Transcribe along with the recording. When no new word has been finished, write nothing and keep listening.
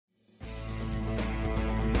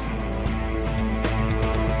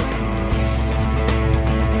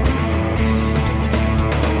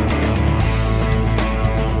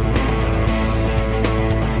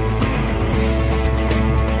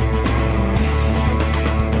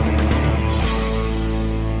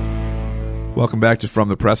Welcome back to From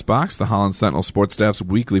the Press Box, the Holland Sentinel Sports Staff's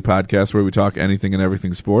weekly podcast where we talk anything and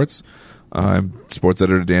everything sports. I'm sports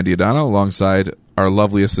editor Dan Diodano alongside our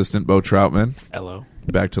lovely assistant, Bo Troutman. Hello.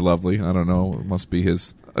 Back to lovely. I don't know. It must be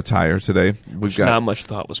his attire today. Not much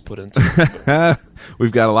thought was put into it.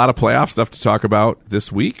 We've got a lot of playoff stuff to talk about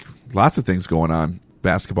this week. Lots of things going on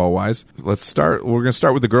basketball-wise. Let's start. We're going to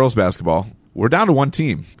start with the girls' basketball. We're down to one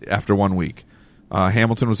team after 1 week.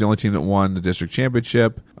 Hamilton was the only team that won the district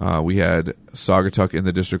championship. We had Saugatuck in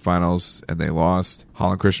the district finals, and they lost.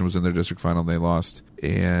 Holland Christian was in their district final, and they lost.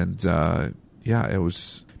 And, it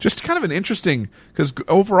was just kind of an interesting – because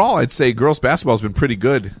overall I'd say girls basketball has been pretty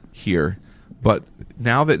good here. But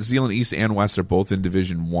now that Zeeland East and West are both in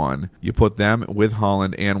Division I, you put them with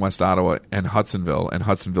Holland and West Ottawa and Hudsonville, and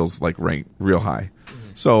Hudsonville's like ranked real high.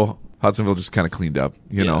 Mm-hmm. So Hudsonville just kind of cleaned up,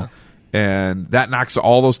 you know. And that knocks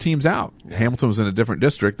all those teams out. Hamilton was in a different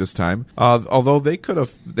district this time, although they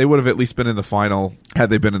would have at least been in the final had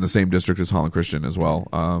they been in the same district as Holland Christian as well.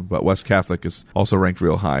 But West Catholic is also ranked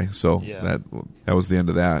real high, so that was the end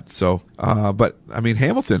of that. So, but I mean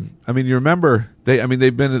Hamilton. I mean you remember they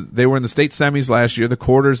were in the state semis last year, the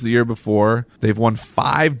quarters the year before. They've won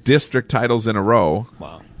 5 district titles in a row.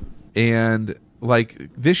 Wow, and. Like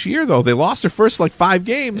this year, though, they lost their first 5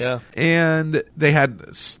 games, and they had.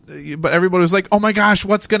 But everybody was like, "Oh my gosh,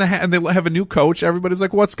 what's going to happen?" And they have a new coach. Everybody's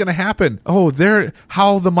like, "What's going to happen?" Oh,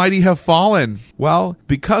 how the mighty have fallen. Well,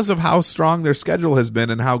 because of how strong their schedule has been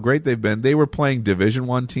and how great they've been, they were playing Division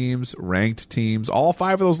I teams, ranked teams. All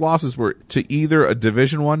 5 of those losses were to either a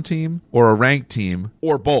Division I team or a ranked team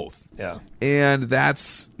or both. Yeah. And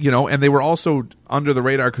that's, and they were also under the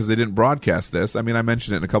radar because they didn't broadcast this. I mean, I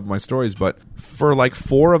mentioned it in a couple of my stories, but for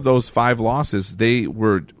 4 of those 5 losses, they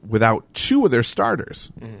were without 2 of their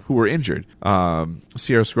starters who were injured.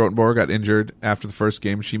 Sierra Scrotenborg got injured after the first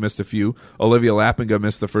game. She missed a few. Olivia Lappinga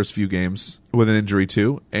missed the first few games with an injury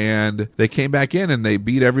too. And they came back in and they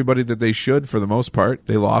beat everybody that they should for the most part.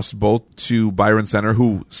 They lost both to Byron Center,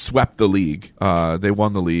 who swept the league. They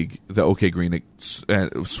won the league, the OK Green,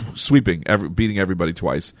 beating everybody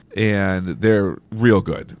twice. And they're real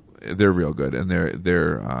good. They're real good. And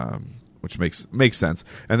they're which makes sense.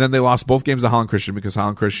 And then they lost both games to Holland Christian because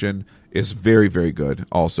Holland Christian is very, very good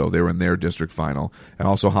also. They were in their district final. And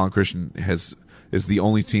also Holland Christian is the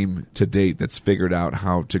only team to date that's figured out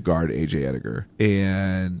how to guard A.J. Edgar,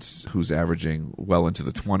 and who's averaging well into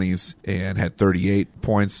the 20s and had 38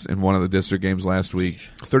 points in one of the district games last week.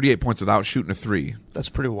 38 points without shooting a 3. That's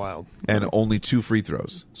pretty wild. And only 2 free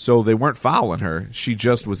throws. So they weren't fouling her. She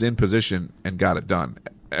just was in position and got it done.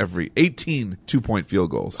 Every 18 2-point field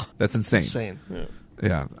goals. That's insane. Insane.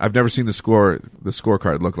 Yeah, I've never seen the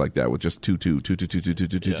scorecard look like that with just 2-2,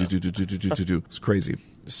 2-2. It's crazy.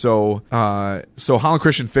 So Holland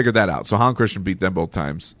Christian figured that out. So Holland Christian beat them both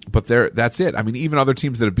times. But that's it. I mean, even other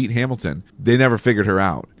teams that have beat Hamilton, they never figured her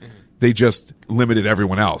out. They just limited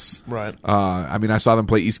everyone else. Right. I mean, I saw them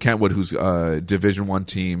play East Kentwood, who's a Division I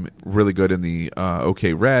team, really good in the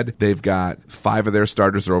OK Red. They've got 5 of their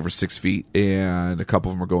starters are over 6 feet, and a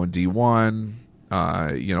couple of them are going D1.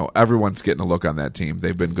 Everyone's getting a look on that team.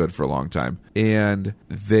 They've been good for a long time. And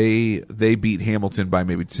they beat Hamilton by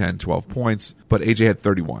maybe 10, 12 points, but AJ had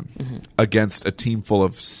 31 against a team full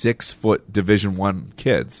of 6-foot Division I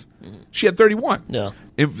kids. She had 31. Yeah.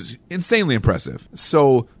 It was insanely impressive.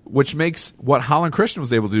 So, which makes what Holland Christian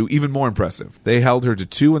was able to do even more impressive. They held her to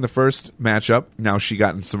 2 in the first matchup. Now she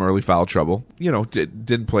got in some early foul trouble.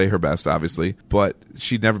 Didn't play her best, obviously, but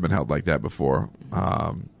she'd never been held like that before.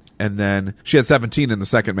 And then she had 17 in the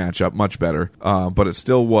second matchup, much better. But it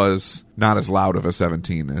still was not as loud of a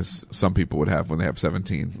 17 as some people would have when they have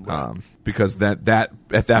 17. Right. Because that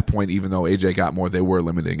at that point, even though AJ got more, they were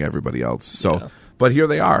limiting everybody else. So, But here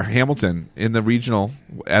they are, Hamilton in the regional,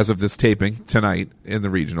 as of this taping tonight in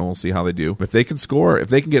the regional. We'll see how they do. If they can score, if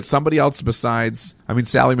they can get somebody else besides,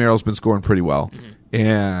 Sally Merrill's been scoring pretty well.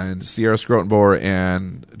 And Sierra Scrotenboer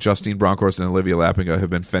and Justine Bronkhorst and Olivia Lappinga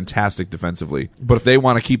have been fantastic defensively. But if they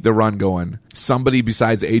want to keep the run going, somebody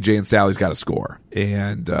besides AJ and Sally's got to score.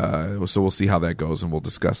 And so we'll see how that goes, and we'll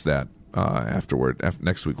discuss that afterward.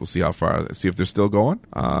 Next week, we'll see how far, see if they're still going,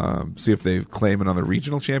 see if they claim another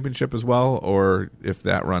regional championship as well, or if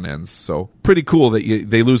that run ends. So pretty cool that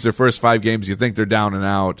they lose their first 5 games. You think they're down and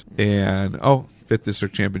out, and 5th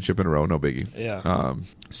district championship in a row, no biggie. Yeah.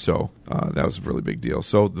 So that was a really big deal.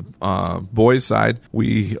 So the boys' side,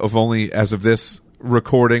 we have only, as of this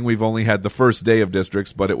recording, we've only had the first day of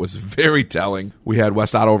districts, but it was very telling. We had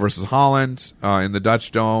West Ottawa versus Holland in the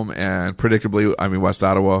Dutch Dome, and predictably, West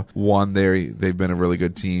Ottawa won. They've been a really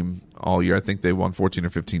good team all year. I think they won 14 or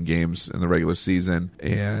 15 games in the regular season.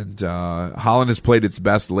 And Holland has played its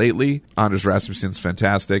best lately. Anders Rasmussen's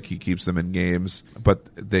fantastic. He keeps them in games. But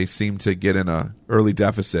they seem to get in a early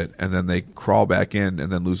deficit, and then they crawl back in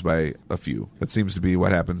and then lose by a few. That seems to be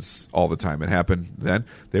what happens all the time. It happened then.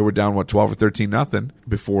 They were down, 12 or 13 nothing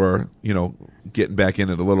before, getting back in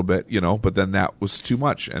it a little bit, but then that was too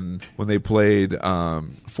much. And when they played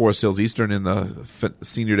Forest Hills Eastern in the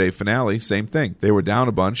senior day finale, same thing. They were down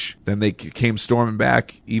a bunch. Then they came storming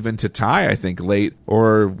back even to tie, I think, late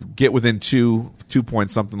or get within 2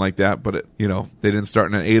 points, something like that. But, they didn't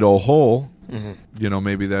start in an 8-0 hole. Mm-hmm.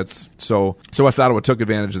 Maybe that's so West Ottawa took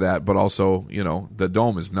advantage of that, but also, the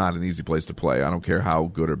Dome is not an easy place to play. I don't care how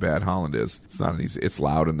good or bad Holland is. It's not an easy. It's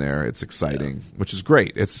loud in there. It's exciting, which is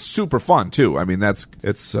great. It's super fun too. I mean,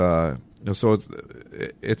 it's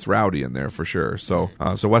rowdy in there for sure. So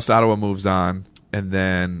West Ottawa moves on, and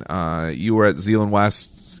then you were at Zeeland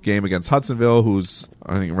West's game against Hudsonville, who's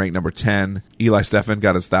I think ranked number 10. Eli Steffen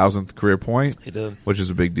got his 1,000th career point. He did, which is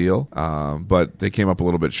a big deal. But they came up a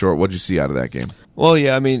little bit short. What did you see out of that game? Well,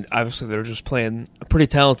 yeah, I mean, obviously they were just playing a pretty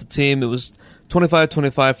talented team. It was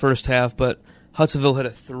 25-25 first half, but Hudsonville hit a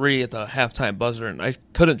 3 at the halftime buzzer, and I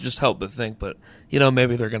couldn't just help but think, but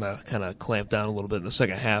maybe they're going to kind of clamp down a little bit in the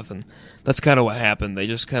second half, and that's kind of what happened. They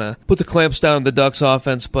just kind of put the clamps down on the Ducks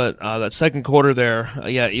offense, but that second quarter there,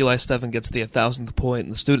 Eli Steffen gets the 1,000th point in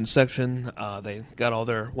the student section. They got all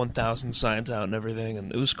their 1,000 signs out and everything,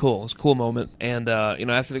 and it was cool. It was a cool moment. And,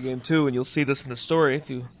 after the game, too, and you'll see this in the story if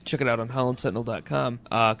you check it out on HollandSentinel.com,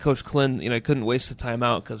 Coach Klin, couldn't waste the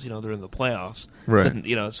timeout because, they're in the playoffs. Right.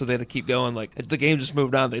 So they had to keep going. Like, the game just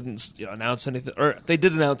moved on. They didn't announce anything. Or they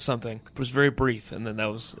did announce something, but it was very brief, and then it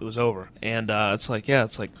was over. And it's like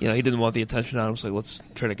he didn't want the attention on him, so let's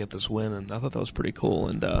try to get this win. And I thought that was pretty cool.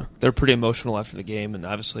 And they're pretty emotional after the game, and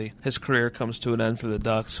obviously his career comes to an end for the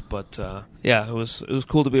Ducks. But, it was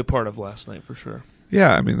cool to be a part of last night for sure.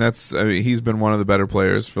 Yeah, I mean, he's been one of the better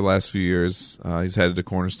players for the last few years. He's headed to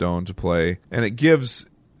Cornerstone to play. And it gives...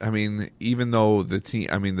 I mean, even though the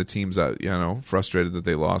team's frustrated that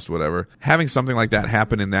they lost, whatever, having something like that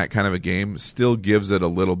happen in that kind of a game still gives it a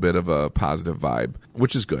little bit of a positive vibe,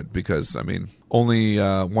 which is good because, only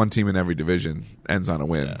one team in every division ends on a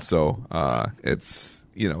win. Yeah. So it's,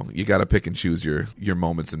 you got to pick and choose your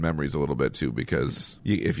moments and memories a little bit too, because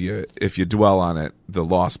if you dwell on it, the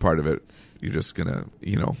loss part of it, you're just going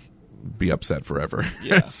to, be upset forever.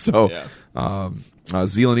 Yeah.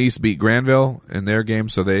 Zeeland East beat Granville in their game,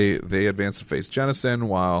 so they advanced to face Jenison,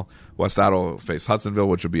 while West Ottawa faced Hudsonville,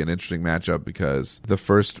 which will be an interesting matchup because the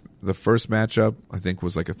first matchup I think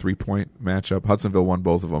was like a 3-point matchup. Hudsonville won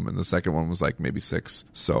both of them, and the second one was like maybe 6.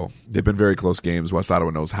 So they've been very close games. West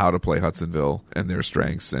Ottawa knows how to play Hudsonville and their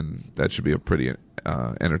strengths, and that should be a pretty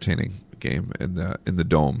entertaining game in the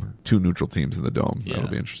Dome. 2 neutral teams in the Dome. Yeah,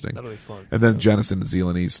 that'll be interesting. That'll be fun. And then Jenison and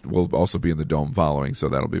Zeeland East will also be in the Dome following, so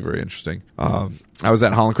that'll be very interesting. I was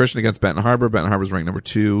at Holland Christian against Benton Harbor. Benton Harbor's ranked number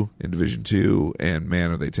 2 in Division 2, and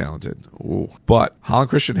man, are they talented. Ooh. But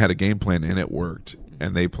Holland Christian had a game plan, and it worked.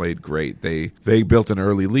 And they played great. They built an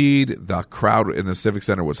early lead. The crowd in the Civic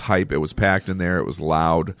Center was hype. It was packed in there. It was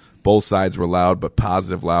loud. Both sides were loud, but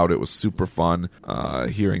positive loud. It was super fun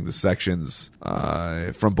hearing the sections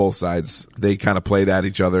from both sides. They kind of played at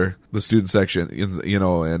each other. The student section,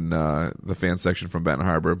 and the fan section from Benton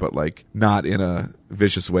Harbor, but like not in a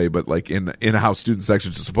vicious way, but like in how student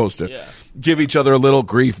sections are supposed to give each other a little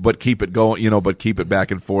grief, but keep it going, but keep it back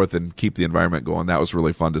and forth and keep the environment going. That was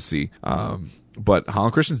really fun to see. But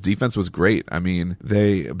Holland Christian's defense was great. I mean,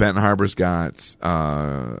 Benton Harbor's got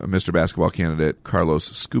Mr. Basketball candidate Carlos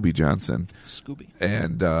Scooby Johnson. Scooby.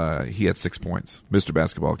 And he had 6 points. Mr.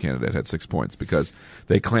 Basketball candidate had 6 points because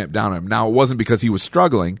they clamped down on him. Now, it wasn't because he was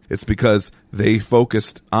struggling. It's because they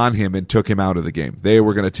focused on him and took him out of the game. They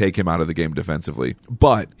were going to take him out of the game defensively.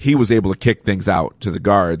 But he was able to kick things out to the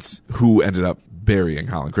guards who ended up burying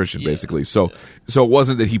Holland Christian, basically. So it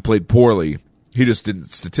wasn't that he played poorly. He just didn't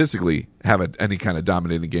statistically have any kind of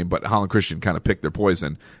dominating game, but Holland Christian kind of picked their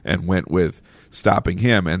poison and went with stopping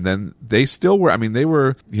him. And then they still were,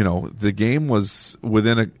 the game was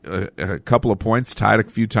within a couple of points, tied a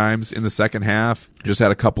few times in the second half. Just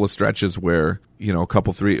had a couple of stretches where,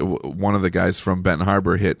 one of the guys from Benton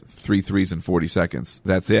Harbor hit 3 threes in 40 seconds.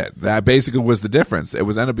 That's it. That basically was the difference. It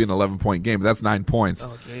ended up being an 11-point game. But that's 9 points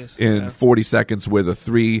in 40 seconds with a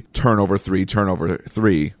 3 turnover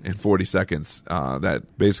 3 in 40 seconds.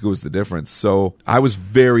 That basically was the difference. So I was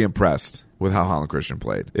very impressed with how Holland Christian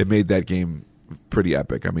played. It made that game pretty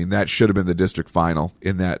epic. I mean, that should have been the district final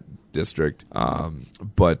in that district.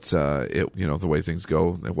 But it, the way things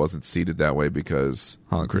go, it wasn't seeded that way because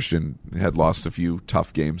Holland Christian had lost a few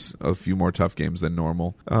more tough games than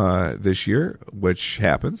normal this year, which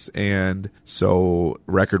happens. And so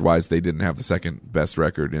record-wise, they didn't have the second best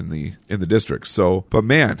record in the district. So, but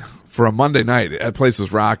man, for a Monday night, that place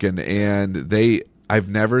was rocking, and I've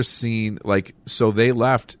never seen so they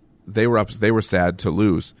left. They were sad to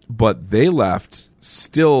lose, but they left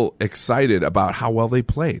still excited about how well they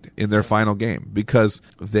played in their final game because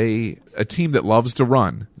a team that loves to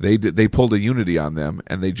run, they pulled a unity on them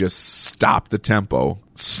and they just stopped the tempo,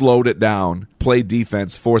 slowed it down, played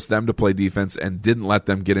defense, forced them to play defense, and didn't let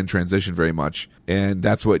them get in transition very much. And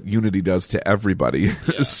that's what unity does to everybody.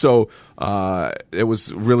 Yeah. So it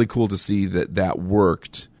was really cool to see that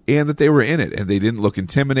worked. And that they were in it, and they didn't look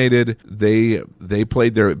intimidated. They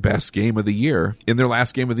played their best game of the year in their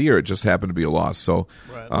last game of the year. It just happened to be a loss. So,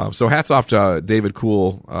 right. So hats off to David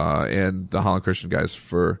Kuhl and the Holland Christian guys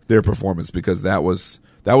for their performance because that was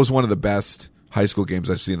one of the best high school games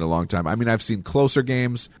I've seen in a long time. I mean, I've seen closer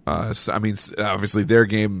games. Obviously their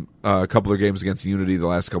game, a couple of games against Unity the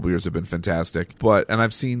last couple of years have been fantastic. And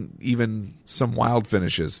I've seen even some wild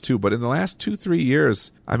finishes too. But in the last 2-3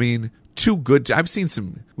 years, I mean. We've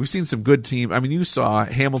seen some good teams. I mean, you saw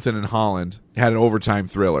Hamilton and Holland had an overtime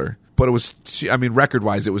thriller, but it was,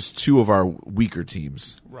 record-wise, it was two of our weaker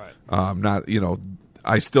teams. Right.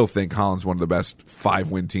 I still think Holland's one of the best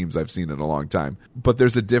 5-win teams I've seen in a long time. But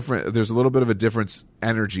there's a little bit of a difference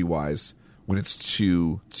energy-wise when it's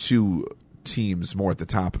two teams more at the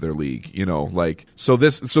top of their league, so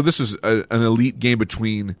this is an elite game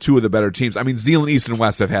between two of the better teams. I mean, Zeeland East and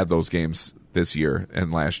West have had those games this year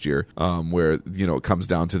and last year, where it comes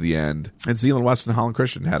down to the end. And Zeeland West and Holland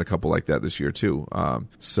Christian had a couple like that this year too.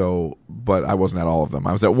 But I wasn't at all of them.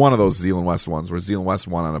 I was at one of those Zeeland West ones where Zeeland West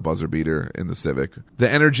won on a buzzer beater in the Civic. The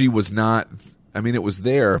energy was not. I mean, it was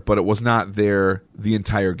there, but it was not there the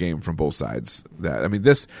entire game from both sides.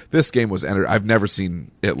 This game was I've never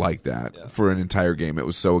seen it like that for an entire game. It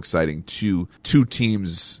was so exciting. Two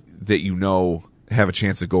teams that have a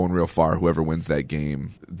chance of going real far. Whoever wins that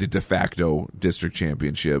game, the de facto district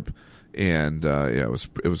championship, and it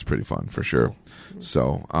was pretty fun for sure.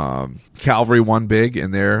 So Calvary won big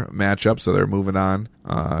in their matchup, so they're moving on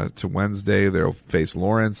to Wednesday. They'll face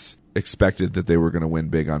Lawrence. Expected that they were going to win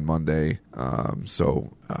big on Monday,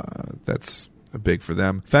 so that's big for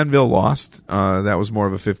them. Fenville lost. That was more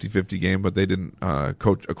of a 50-50 game, but they didn't.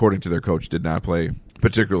 Coach, according to their coach, did not play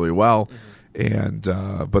particularly well. And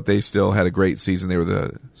but they still had a great season. They were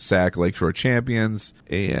the SAC Lakeshore champions,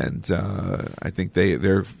 and I think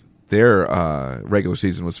their regular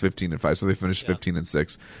season was 15-5, so they finished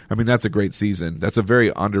 15-6. I mean, that's a great season. That's a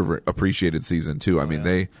very underappreciated season too. I mean,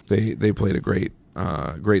 they played a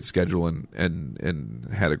great schedule and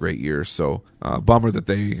had a great year. So bummer that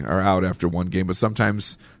they are out after one game. But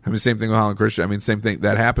sometimes, same thing with Holland Christian. I mean, same thing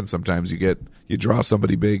that happens sometimes. You draw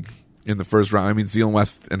somebody big in the first round. I mean, Zeeland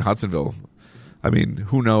West and Hudsonville. I mean,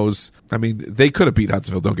 who knows? I mean, they could have beat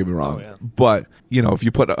Hudsonville, don't get me wrong. But, if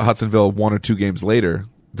you put Hudsonville 1 or 2 games later,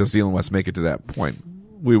 does Zeeland West make it to that point?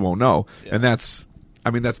 We won't know. Yeah. And that's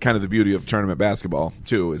kind of the beauty of tournament basketball,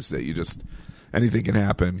 too, is that anything can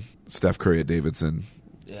happen. Steph Curry at Davidson.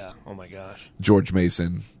 Yeah. Oh, my gosh. George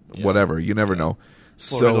Mason, whatever. You never know.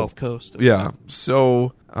 Florida Gulf Coast. Yeah.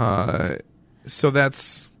 So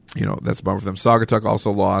that's... that's a bummer for them. Saugatuck also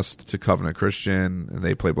lost to Covenant Christian, and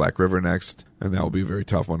they play Black River next, and that will be a very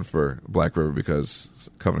tough one for Black River because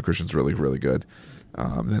Covenant Christian's really, really good.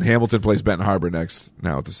 Then Hamilton plays Benton Harbor next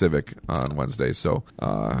now at the Civic on Wednesday, so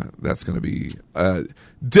that's going to be a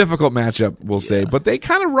difficult matchup, we'll say, but they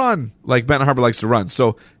kind of run like Benton Harbor likes to run.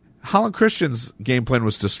 So Holland Christian's game plan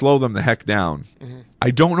was to slow them the heck down. Mm-hmm.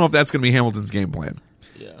 I don't know if that's going to be Hamilton's game plan.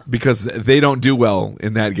 Because they don't do well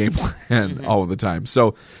in that game plan all of the time.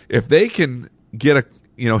 So if they can get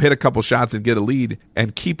hit a couple shots and get a lead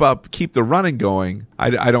and keep the running going,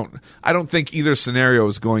 I don't think either scenario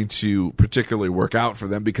is going to particularly work out for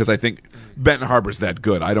them because I think Benton Harbor's that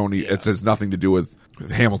good. It has nothing to do with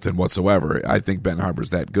Hamilton whatsoever. I think Benton Harbor's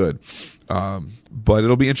that good. But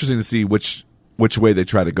it'll be interesting to see which way they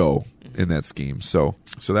try to go in that scheme. So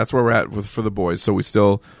that's where we're at for the boys. So we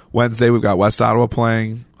still Wednesday we've got West Ottawa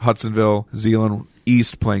playing Hudsonville, Zeeland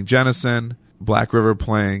East playing Jenison, Black River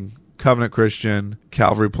playing Covenant Christian,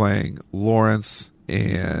 Calvary playing Lawrence,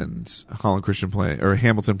 and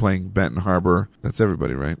Hamilton playing Benton Harbor. That's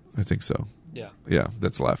everybody, right? I think so. Yeah,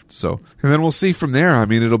 that's left. So, and then we'll see from there. I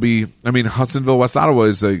mean, Hudsonville, West Ottawa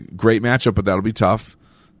is a great matchup, but that'll be tough.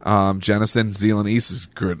 Jenison, Zeeland East is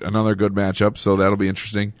good, another good matchup, so that'll be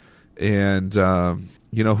interesting. And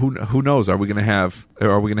who knows? Are we going to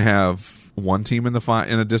have one team in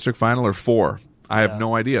in a district final or 4? I have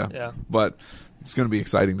no idea. Yeah. But it's going to be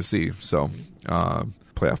exciting to see. So,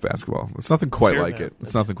 playoff basketball. It's nothing quite like it.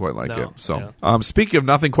 It's nothing quite like it. So, speaking of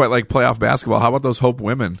nothing quite like playoff basketball, how about those Hope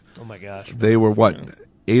women? Oh my gosh. They were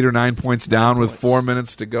 8 or 9 points down with 4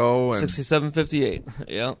 minutes to go. 67-58.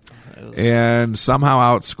 Yeah. And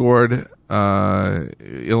somehow outscored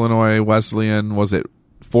Illinois Wesleyan, was it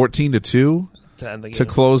 14-2 to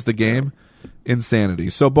close the game?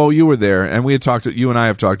 Insanity. So, Bo, you were there, and you and I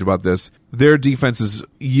have talked about this. Their defense is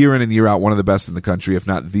year in and year out one of the best in the country, if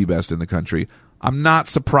not the best in the country. I'm not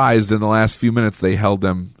surprised in the last few minutes they held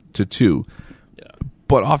them to 2. Yeah.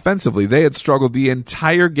 But offensively, they had struggled the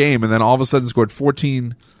entire game, and then all of a sudden scored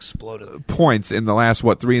 14 points in the last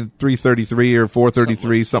 3:33 or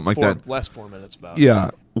 4:33, something like that. Last 4 minutes, about.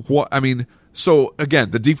 Yeah. So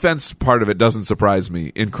again, the defense part of it doesn't surprise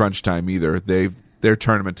me in crunch time either. They're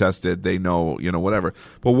tournament tested. They know, whatever.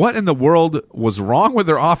 But what in the world was wrong with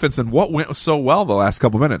their offense, and what went so well the last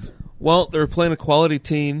couple minutes? Well, they were playing a quality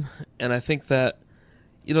team, and I think that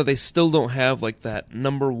they still don't have like that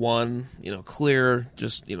number one, clear,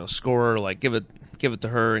 just scorer, like give it to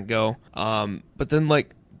her and go. But then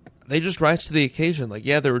they just rise to the occasion.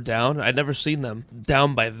 They were down. I'd never seen them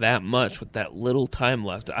down by that much with that little time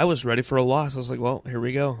left. I was ready for a loss. I was like, well, here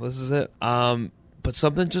we go. This is it. But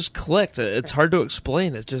something just clicked. It's hard to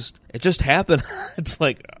explain. It just happened. It's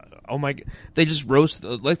like, oh my! They just rose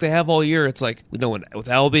like they have all year. It's like with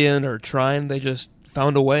Albion or Trine, they just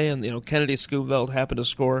found a way, and Kennedy Schoonveld happened to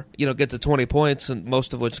score, get to 20 points, and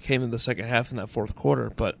most of which came in the second half in that fourth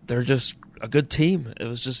quarter. But they're just a good team. It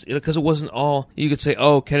was just because it wasn't all you could say.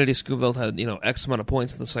 Oh, Kennedy Schoonveld had X amount of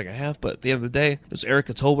points in the second half, but at the end of the day, it was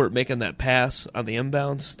Erica Tolbert making that pass on the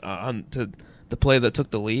inbounds to the play that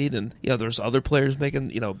took the lead, and there's other players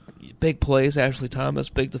making big plays. Ashley Thomas,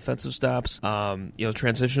 big defensive stops,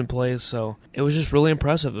 transition plays. So it was just really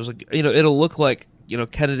impressive. It was like it'll look like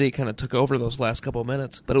Kennedy kind of took over those last couple of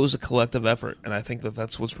minutes, but it was a collective effort, and I think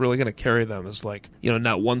that's what's really going to carry them is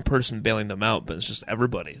not one person bailing them out, but it's just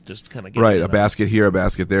everybody just kind of right. A basket here, a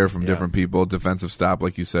basket there from different people. Defensive stop,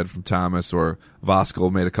 like you said, from Thomas, or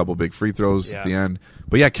Voskuhl made a couple big free throws at the end.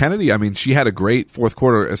 But Kennedy, she had a great fourth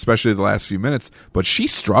quarter, especially the last few minutes, but she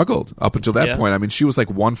struggled up until that point. She was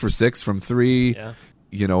 1 for 6 from 3. Yeah.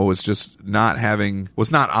 Was just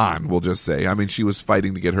was not on, we'll just say. She was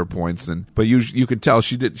fighting to get her points, but you could tell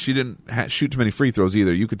she didn't shoot too many free throws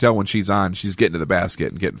either. You could tell when she's on, she's getting to the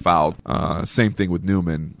basket and getting fouled. Same thing with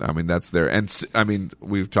Newman. That's there. And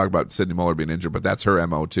we've talked about Sydney Muller being injured, but that's her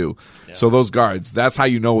MO too. Yeah. So those guards, that's how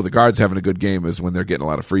the guards having a good game is when they're getting a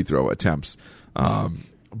lot of free throw attempts.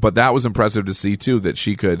 But that was impressive to see too, that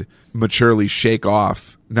she could maturely shake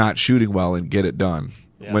off not shooting well and get it done.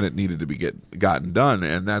 Yeah. When it needed to be gotten done.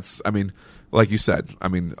 And that's, like you said,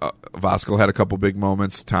 Voskuhl had a couple big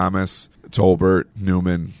moments. Thomas, Tolbert,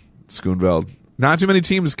 Newman, Schoonveld. Not too many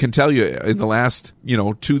teams can tell you in the last,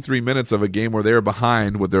 2-3 minutes of a game where they were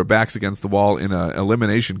behind with their backs against the wall in an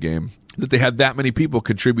elimination game that they had that many people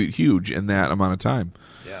contribute huge in that amount of time.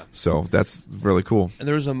 Yeah. So that's really cool. And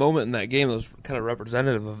there was a moment in that game that was kind of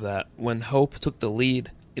representative of that when Hope took the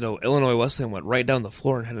lead. Illinois Wesleyan went right down the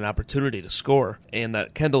floor and had an opportunity to score. And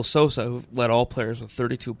that Kendall Sosa, who led all players with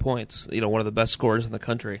 32 points, one of the best scorers in the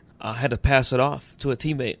country, had to pass it off to a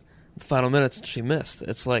teammate. In the final minutes, she missed.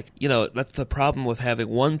 It's like, that's the problem with having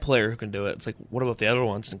one player who can do it. It's like, what about the other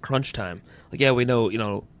ones in crunch time? We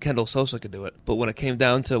know, Kendall Sosa could do it. But when it came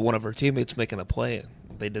down to one of her teammates making a play,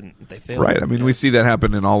 they didn't. They failed. Right. We see that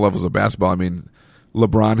happen in all levels of basketball.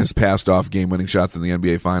 LeBron has passed off game-winning shots in the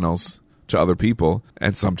NBA Finals to other people,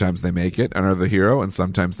 and sometimes they make it and are the hero, and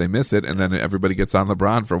sometimes they miss it, and then everybody gets on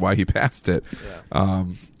LeBron for why he passed it. Yeah.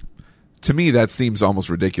 To me, that seems almost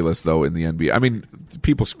ridiculous, though, in the NBA.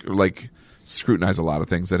 People scrutinize a lot of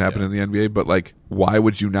things that happen in the NBA, but why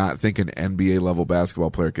would you not think an NBA level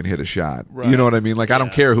basketball player can hit a shot? Right. You know what I mean? I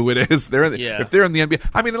don't care who it is. If they're in the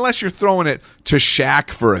NBA, unless you're throwing it to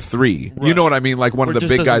Shaq for a 3, you know what I mean? One of the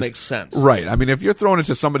big guys. Make sense. Right. If you're throwing it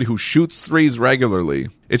to somebody who shoots 3s regularly,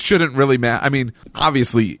 it shouldn't really matter.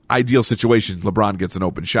 Obviously, ideal situation, LeBron gets an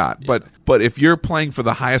open shot, but if you're playing for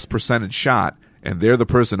the highest percentage shot and they're the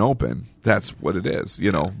person open, that's what it is.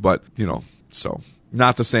 But so.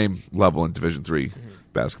 Not the same level in Division III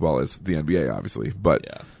basketball as the NBA, obviously,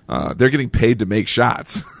 but they're getting paid to make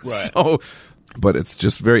shots. Right. But it's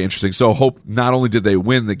just very interesting. So Hope, not only did they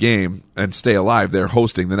win the game and stay alive, they're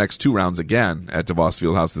hosting the next 2 rounds again at DeVos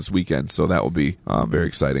Fieldhouse this weekend. So that will be very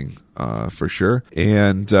exciting for sure.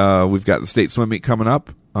 And we've got the state swim meet coming up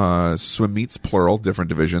swim meets, plural, different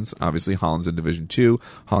divisions. Obviously, Holland's in Division 2.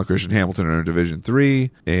 Holland Christian Hamilton are in Division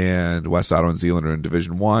 3. And West Ottawa and Zeeland are in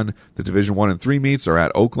Division 1. The Division 1 and 3 meets are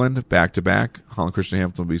at Oakland, back-to-back. Holland Christian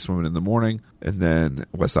Hamilton will be swimming in the morning. And then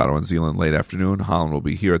West Ottawa and Zeeland late afternoon. Holland will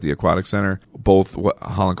be here at the Aquatic Center. Both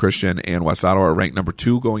Holland Christian and West Ottawa are ranked number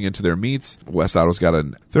 2 going into their meets. West Ottawa's got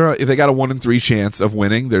if they got a 1 in 3 chance of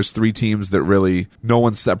winning. There's 3 teams that really, no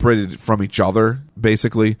one's separated from each other,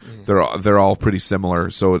 basically. They're all pretty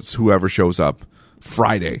similar, so it's whoever shows up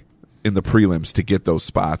Friday in the prelims to get those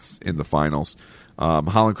spots in the finals.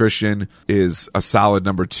 Holland Christian is a solid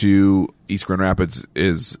number 2. East Grand Rapids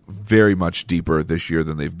is very much deeper this year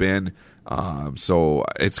than they've been. So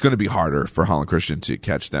it's going to be harder for Holland Christian to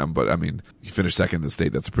catch them. But, I mean, you finish second in the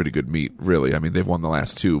state, that's a pretty good meet, really. I mean, they've won the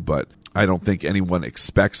last 2, but I don't think anyone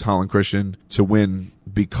expects Holland Christian to win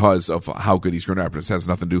because of how good East Grand Rapids has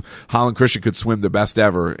nothing to do. Holland Christian could swim the best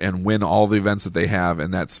ever and win all the events that they have,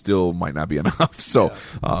 and that still might not be enough. So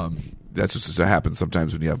that's just what happens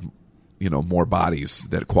sometimes when you have, more bodies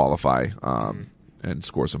that qualify and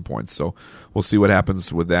score some points. So we'll see what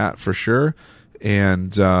happens with that for sure.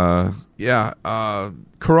 And coronavirus.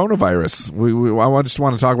 I just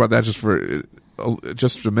want to talk about that just for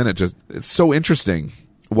just a minute. It's so interesting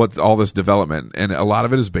what all this development, and a lot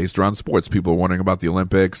of it is based around sports. People are wondering about the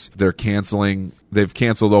Olympics. They've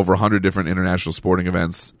canceled over 100 different international sporting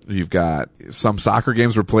events. You've got some soccer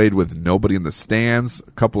games were played with nobody in the stands.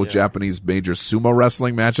 A couple of Japanese major sumo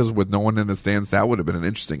wrestling matches with no one in the stands. That would have been an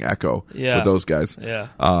interesting echo with those guys. Yeah.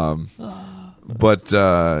 But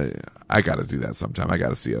I got to do that sometime. I got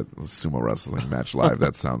to see a sumo wrestling match live.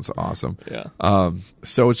 That sounds awesome. Yeah.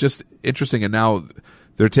 So it's just interesting. And now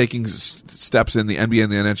they're taking steps in the NBA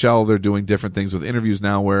and the NHL. They're doing different things with interviews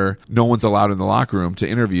now where no one's allowed in the locker room to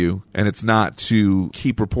interview. And it's not to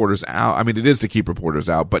keep reporters out. I mean, it is to keep reporters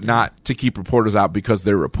out, but not to keep reporters out because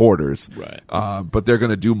they're reporters. Right. But they're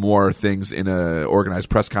going to do more things in a organized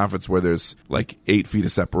press conference where there's like 8 feet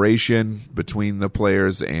of separation between the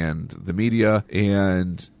players and the media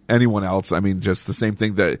and anyone else. I mean, just the same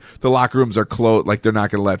thing that the locker rooms are closed. Like they're not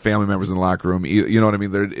going to let family members in the locker room. You know what I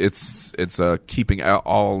mean? It's keeping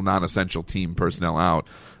all non-essential team personnel out.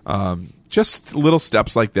 Just little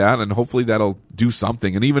steps like that, and hopefully that'll do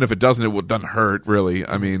something. And even if it doesn't, it doesn't hurt really.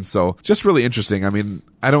 I mean, so just really interesting. I mean,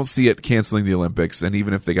 I don't see it canceling the Olympics, and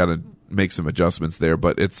even if they got to make some adjustments there,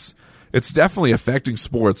 but it's definitely affecting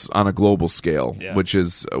sports on a global scale, which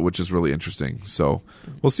is really interesting. So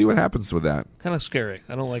we'll see what happens with that. Kind of scary.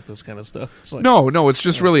 I don't like this kind of stuff. It's like, no, it's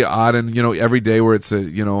just really odd. And every day where it's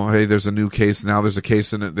hey, there's a new case now. There's a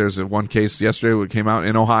case in it. There's one case yesterday that came out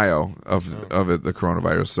in Ohio of the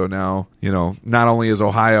coronavirus. So now not only is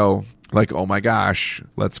Ohio like, oh my gosh,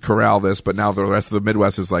 let's corral this, but now the rest of the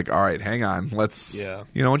Midwest is like, all right, hang on, let's,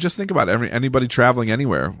 and just think about anybody traveling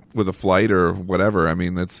anywhere with a flight or whatever. I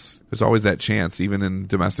mean, there's always that chance, even in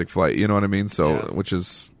domestic flight, you know what I mean? So, which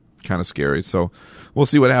is kind of scary. So we'll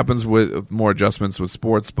see what happens with more adjustments with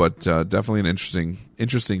sports, but definitely an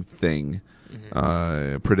interesting thing.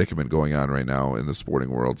 Predicament going on right now in the sporting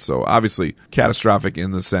world. So obviously catastrophic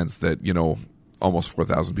in the sense that, almost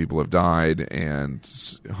 4,000 people have died and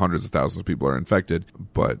hundreds of thousands of people are infected,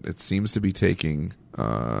 but it seems to be taking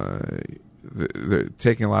they're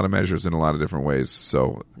taking a lot of measures in a lot of different ways.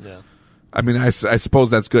 So, I mean, I suppose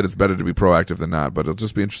that's good. It's better to be proactive than not, but it'll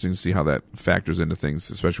just be interesting to see how that factors into things,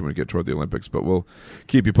 especially when we get toward the Olympics. But we'll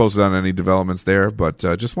keep you posted on any developments there. But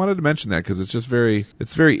just wanted to mention that because it's just very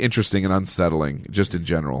interesting and unsettling just in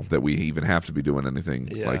general that we even have to be doing anything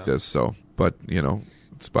like this. So, but,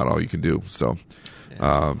 it's about all you can do. So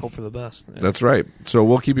hope for the best. That's right. So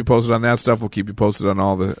we'll keep you posted on that stuff. We'll keep you posted on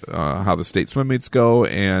all the how the state swim meets go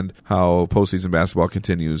and how postseason basketball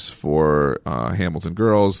continues for Hamilton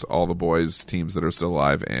girls, all the boys teams that are still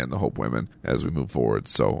alive, and the Hope women as we move forward.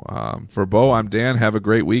 So for Bo, I'm Dan. Have a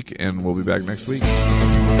great week, and we'll be back next week.